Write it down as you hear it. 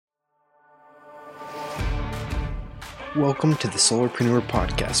Welcome to the Solarpreneur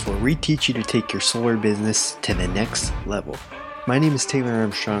Podcast, where we teach you to take your solar business to the next level. My name is Taylor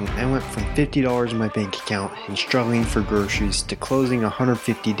Armstrong. I went from $50 in my bank account and struggling for groceries to closing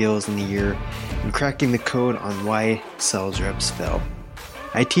 150 deals in a year and cracking the code on why sales reps fail.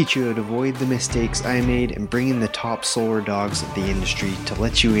 I teach you to avoid the mistakes I made and bring in the top solar dogs of the industry to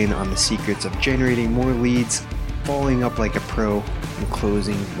let you in on the secrets of generating more leads, following up like a pro, and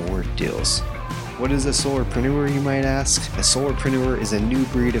closing more deals. What is a solarpreneur, you might ask? A solarpreneur is a new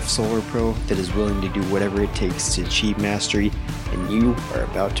breed of solar pro that is willing to do whatever it takes to achieve mastery, and you are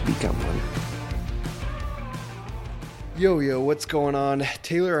about to become one. Yo, what's going on?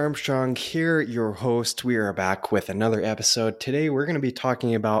 Taylor Armstrong here, your host. We are back with another episode. Today, we're going to be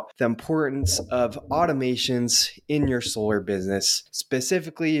talking about the importance of automations in your solar business.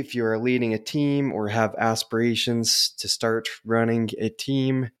 Specifically, if you are leading a team or have aspirations to start running a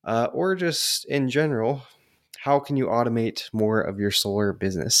team, or just in general, how can you automate more of your solar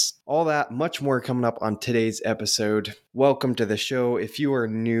business? All that, much more coming up on today's episode. Welcome to the show. If you are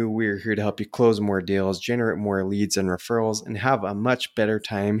new, we're here to help you close more deals, generate more leads and referrals, and have a much better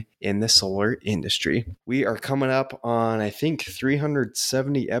time in the solar industry. We are coming up on, I think,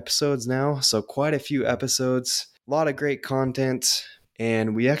 370 episodes now, so quite a few episodes, a lot of great content,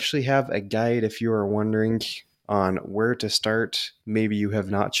 and we actually have a guide if you are wondering on where to start. Maybe you have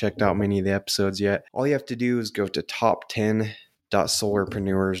not checked out many of the episodes yet. All you have to do is go to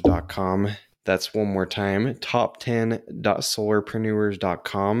top10.solarpreneurs.com. That's one more time,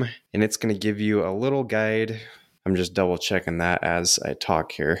 top10.solarpreneurs.com. And it's going to give you a little guide. I'm just double checking that as I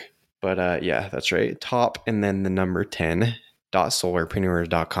talk here. But yeah, that's right. Top and then the number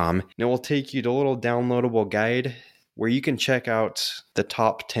 10.solarpreneurs.com. And it will take you to a little downloadable guide where you can check out the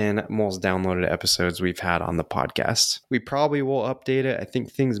top 10 most downloaded episodes we've had on the podcast. We probably will update it. I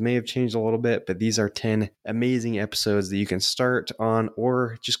think things may have changed a little bit, but these are 10 amazing episodes that you can start on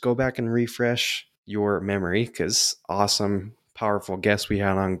or just go back and refresh your memory because awesome, powerful guests we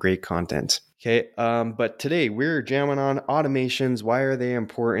had on, great content. Okay, but today we're jamming on automations. Why are they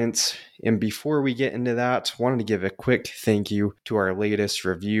important? And before we get into that, I wanted to give a quick thank you to our latest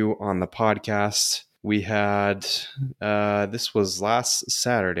review on the podcast. We had, this was last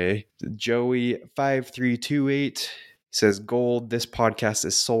Saturday, Joey5328 says, "Gold, this podcast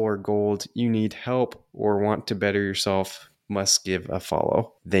is solar gold. You need help or want to better yourself, must give a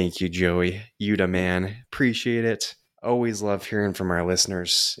follow." Thank you, Joey. You the man. Appreciate it. Always love hearing from our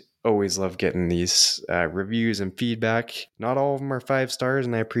listeners. Always love getting these reviews and feedback. Not all of them are 5 stars,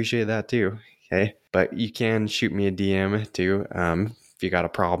 and I appreciate that too. Okay, but you can shoot me a DM too. If you got a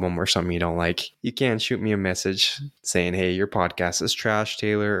problem or something you don't like, you can shoot me a message saying, "Hey, your podcast is trash,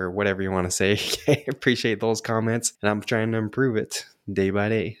 Taylor," or whatever you want to say. I appreciate those comments, and I'm trying to improve it day by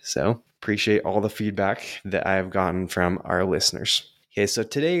day. So appreciate all the feedback that I've gotten from our listeners. Okay, so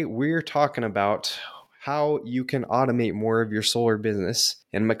today we're talking about how you can automate more of your solar business.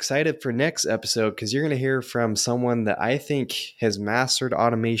 And I'm excited for next episode because you're going to hear from someone that I think has mastered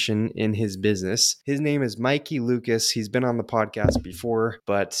automation in his business. His name is Mikey Lucas. He's been on the podcast before,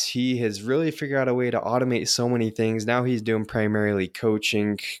 but he has really figured out a way to automate so many things. Now he's doing primarily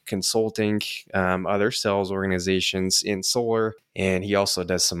coaching, consulting, other sales organizations in solar. And he also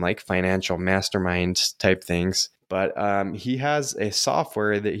does some like financial mastermind type things. But he has a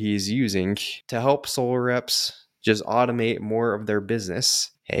software that he's using to help solar reps just automate more of their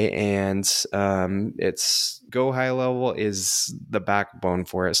business. Okay? And it's Go High Level is the backbone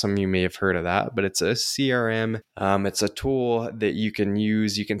for it. Some of you may have heard of that, but it's a CRM. It's a tool that you can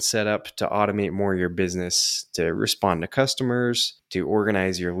use, you can set up to automate more of your business, to respond to customers, to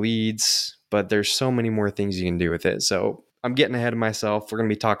organize your leads. But there's so many more things you can do with it. So I'm getting ahead of myself. We're going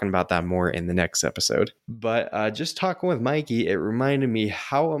to be talking about that more in the next episode. But just talking with Mikey, it reminded me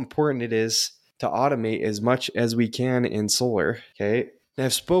how important it is to automate as much as we can in solar. Okay. And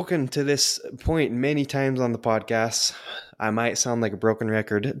I've spoken to this point many times on the podcast. I might sound like a broken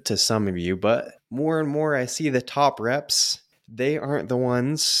record to some of you, but more and more I see the top reps. They aren't the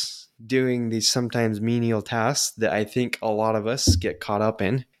ones doing these sometimes menial tasks that I think a lot of us get caught up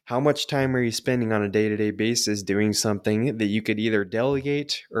in. How much time are you spending on a day-to-day basis doing something that you could either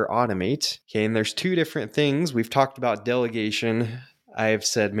delegate or automate? Okay, and there's 2 different things. We've talked about delegation. I've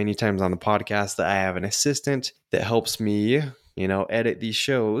said many times on the podcast that I have an assistant that helps me, edit these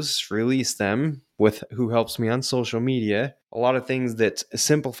shows, release them, who helps me on social media. A lot of things that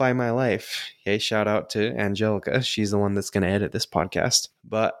simplify my life. Okay, shout out to Angelica. She's the one that's going to edit this podcast.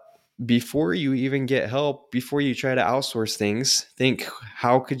 But before you even get help, before you try to outsource things, think,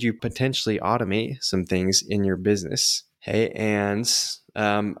 how could you potentially automate some things in your business? Hey, and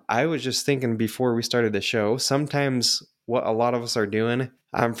I was just thinking before we started the show, sometimes what a lot of us are doing,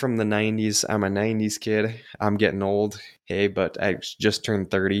 I'm from the 90s. I'm a 90s kid. I'm getting old. Hey, but I just turned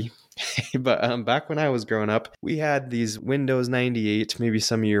 30. But back when I was growing up, we had these Windows 98. Maybe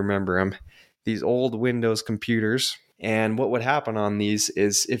some of you remember them. These old Windows computers. And what would happen on these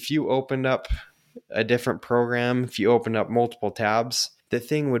is if you opened up a different program, if you opened up multiple tabs, the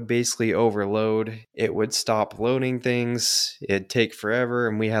thing would basically overload. It would stop loading things. It'd take forever.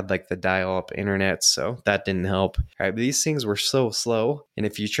 And we had like the dial up internet, so that didn't help. All right, but these things were so slow. And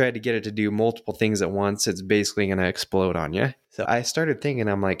if you tried to get it to do multiple things at once, it's basically going to explode on you. So I started thinking,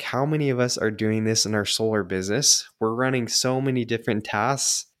 I'm like, how many of us are doing this in our solar business? We're running so many different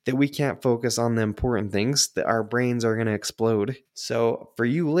tasks that we can't focus on the important things, that our brains are going to explode. So for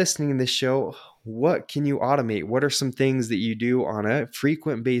you listening to this show, what can you automate? What are some things that you do on a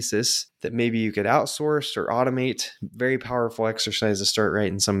frequent basis that maybe you could outsource or automate? Very powerful exercise to start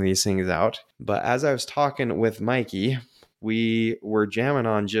writing some of these things out. But as I was talking with Mikey, we were jamming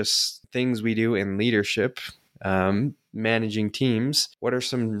on just things we do in leadership, managing teams. What are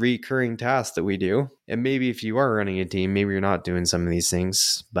some recurring tasks that we do? And maybe if you are running a team, maybe you're not doing some of these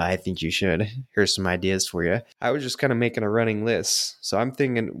things, but I think you should. Here's some ideas for you. I was just kind of making a running list. So I'm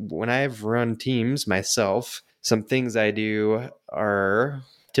thinking when I've run teams myself, some things I do are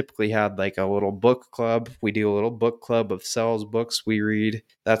typically had like a little book club. We do a little book club of sales books we read.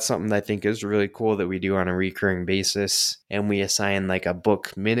 That's something that I think is really cool that we do on a recurring basis. And we assign like a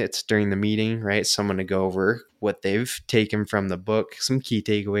book minute during the meeting, right? Someone to go over what they've taken from the book, some key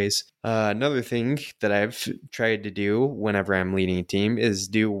takeaways. Another thing that I've tried to do whenever I'm leading a team is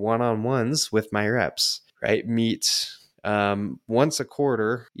do one-on-ones with my reps, right? Meet once a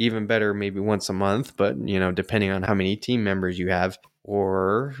quarter, even better, maybe once a month, but depending on how many team members you have,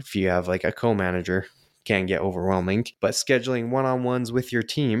 or if you have like a co-manager, can get overwhelming. But scheduling one-on-ones with your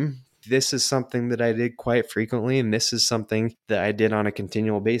team, this is something that I did quite frequently, and this is something that I did on a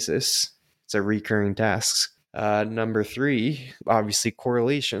continual basis. It's a recurring task. Number 3, obviously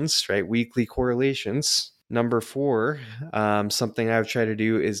correlations, right? Weekly correlations. Number 4, something I've tried to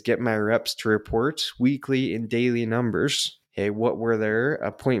do is get my reps to report weekly and daily numbers. Hey, what were their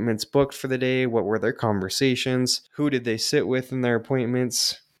appointments booked for the day? What were their conversations? Who did they sit with in their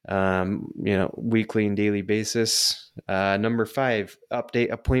appointments? Weekly and daily basis. Number 5,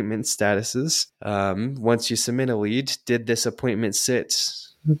 update appointment statuses. Once you submit a lead, did this appointment sit?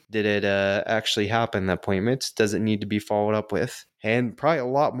 Did it actually happen, the appointment? Does it need to be followed up with? And probably a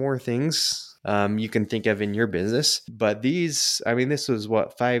lot more things you can think of in your business. But this was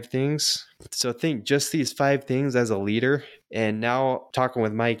 5 things. So think just these 5 things as a leader. And now talking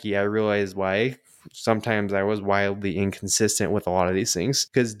with Mikey, I realized why sometimes I was wildly inconsistent with a lot of these things.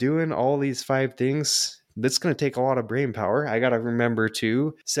 Because doing all these 5 things, that's going to take a lot of brain power. I got to remember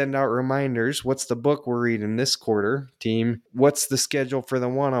to send out reminders. What's the book we're reading this quarter, team? What's the schedule for the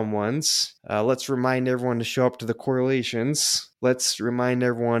one-on-ones? Let's remind everyone to show up to the correlations. Let's remind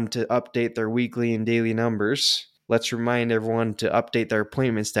everyone to update their weekly and daily numbers. Let's remind everyone to update their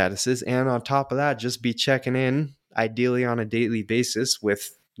appointment statuses. And on top of that, just be checking in, ideally on a daily basis,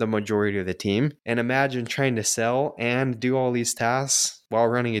 with the majority of the team. And imagine trying to sell and do all these tasks while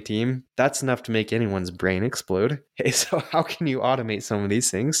running a team. That's enough to make anyone's brain explode. Hey, so how can you automate some of these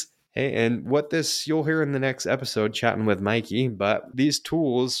things? Hey, and you'll hear in the next episode chatting with Mikey, but these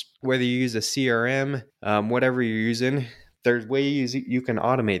tools, whether you use a CRM, whatever you're using, there's ways you can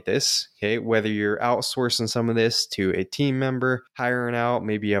automate this, okay? Whether you're outsourcing some of this to a team member, hiring out,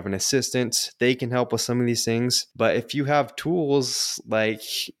 maybe you have an assistant, they can help with some of these things. But if you have tools like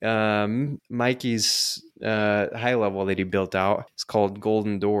Mikey's high level that he built out, it's called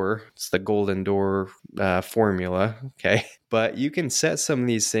Golden Door. It's the Golden Door formula, okay? But you can set some of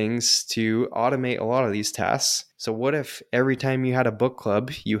these things to automate a lot of these tasks. So what if every time you had a book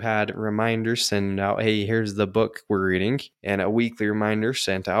club, you had reminders sent out, hey, here's the book we're reading, and a weekly reminder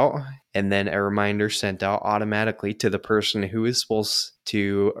sent out, and then a reminder sent out automatically to the person who is supposed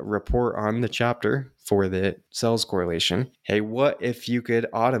to report on the chapter for the sales correlation. Hey, what if you could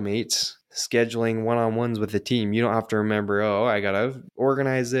automate scheduling one-on-ones with the team? You don't have to remember, I got to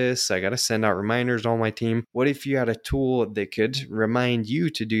organize this. I got to send out reminders to all my team. What if you had a tool that could remind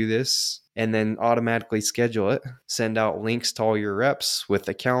you to do this and then automatically schedule it, send out links to all your reps with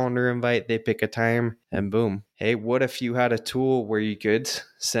a calendar invite, they pick a time, and boom. Hey, what if you had a tool where you could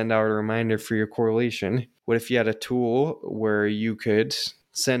send out a reminder for your correlation? What if you had a tool where you could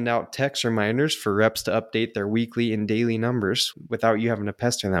send out text reminders for reps to update their weekly and daily numbers without you having to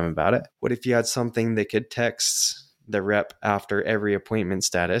pester them about it? What if you had something that could text the rep after every appointment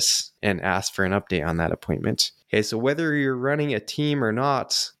status and ask for an update on that appointment. Okay, so whether you're running a team or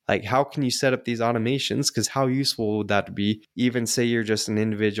not, like how can you set up these automations? Because how useful would that be? Even say you're just an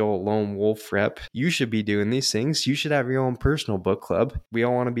individual lone wolf rep, you should be doing these things. You should have your own personal book club. We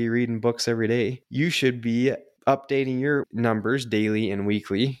all want to be reading books every day. You should be updating your numbers daily and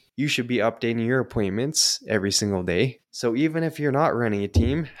weekly. You should be updating your appointments every single day. So even if you're not running a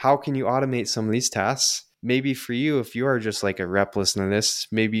team, how can you automate some of these tasks? Maybe for you, if you are just like a rep listening to this,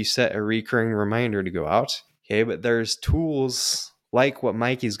 maybe you set a recurring reminder to go out. Okay, but there's tools like what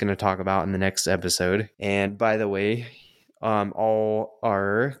Mikey's going to talk about in the next episode. And by the way, all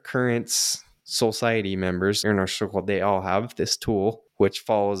our current society members in our circle, they all have this tool which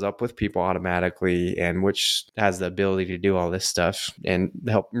follows up with people automatically and which has the ability to do all this stuff and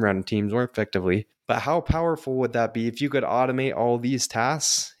help run teams more effectively. But how powerful would that be if you could automate all these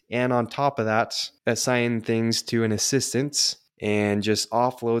tasks and on top of that, assign things to an assistant and just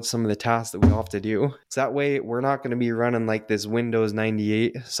offload some of the tasks that we all have to do? So that way we're not going to be running like this Windows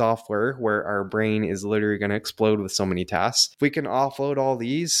 98 software where our brain is literally going to explode with so many tasks. If we can offload all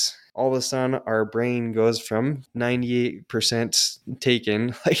these, all of a sudden our brain goes from 98%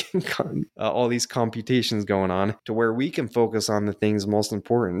 taken, like all these computations going on, to where we can focus on the things most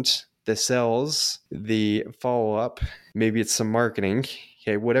important, the sales, the follow-up, maybe it's some marketing.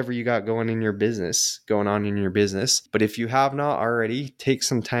 Okay, whatever you got going on in your business. But if you have not already, take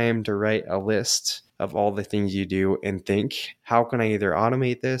some time to write a list of all the things you do and think, how can I either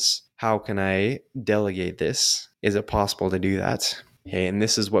automate this? How can I delegate this? Is it possible to do that? Okay, and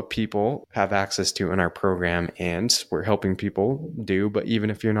this is what people have access to in our program, and we're helping people do. But even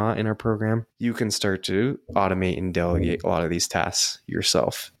if you're not in our program, you can start to automate and delegate a lot of these tasks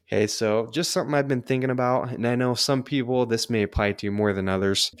yourself. Okay, so just something I've been thinking about, and I know some people this may apply to more than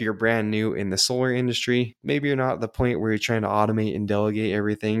others. If you're brand new in the solar industry, maybe you're not at the point where you're trying to automate and delegate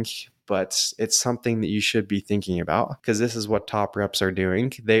everything, but it's something that you should be thinking about because this is what top reps are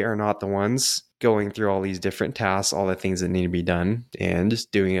doing. They are not the ones going through all these different tasks, all the things that need to be done and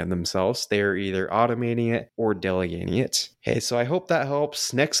just doing it themselves. They are either automating it or delegating it. Okay, so I hope that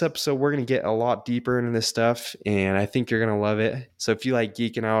helps. Next episode, we're going to get a lot deeper into this stuff and I think you're going to love it. So if you like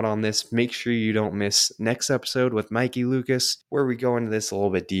geeking out on this, make sure you don't miss next episode with Mikey Lucas, where we go into this a little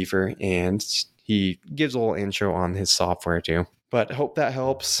bit deeper and he gives a little intro on his software too. But hope that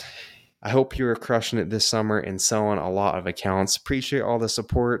helps. I hope you are crushing it this summer and selling a lot of accounts. Appreciate all the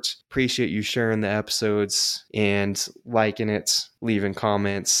support. Appreciate you sharing the episodes and liking it, leaving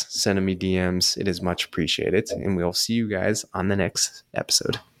comments, sending me DMs. It is much appreciated. And we'll see you guys on the next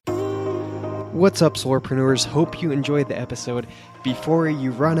episode. What's up, solarpreneurs? Hope you enjoyed the episode. Before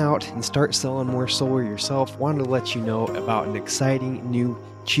you run out and start selling more solar yourself, wanted to let you know about an exciting new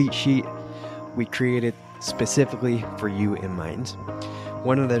cheat sheet we created specifically for you in mind.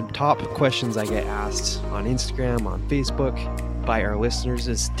 One of the top questions I get asked on Instagram, on Facebook, by our listeners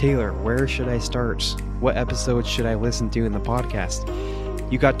is, Taylor, where should I start? What episodes should I listen to in the podcast?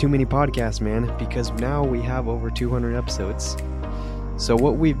 You got too many podcasts, man, because now we have over 200 episodes. So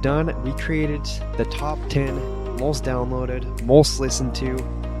what we've done, we created the top 10 most downloaded, most listened to,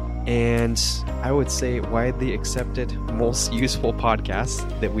 and I would say widely accepted, most useful podcasts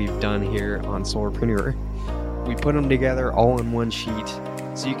that we've done here on Solarpreneur. We put them together all in one sheet,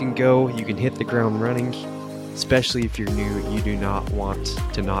 so you can go, you can hit the ground running, especially if you're new, you do not want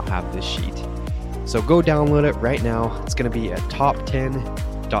to not have this sheet. So go download it right now. It's going to be at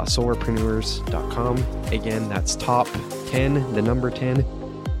top10.solarpreneurs.com. Again, that's top10, the number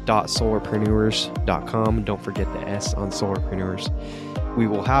 10.solarpreneurs.com. Don't forget the S on Solarpreneurs. We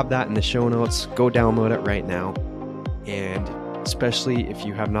will have that in the show notes. Go download it right now. And especially if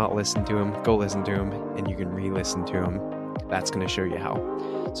you have not listened to them, go listen to them and you can re-listen to them. That's going to show you how.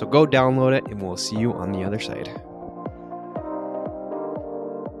 So go download it and we'll see you on the other side.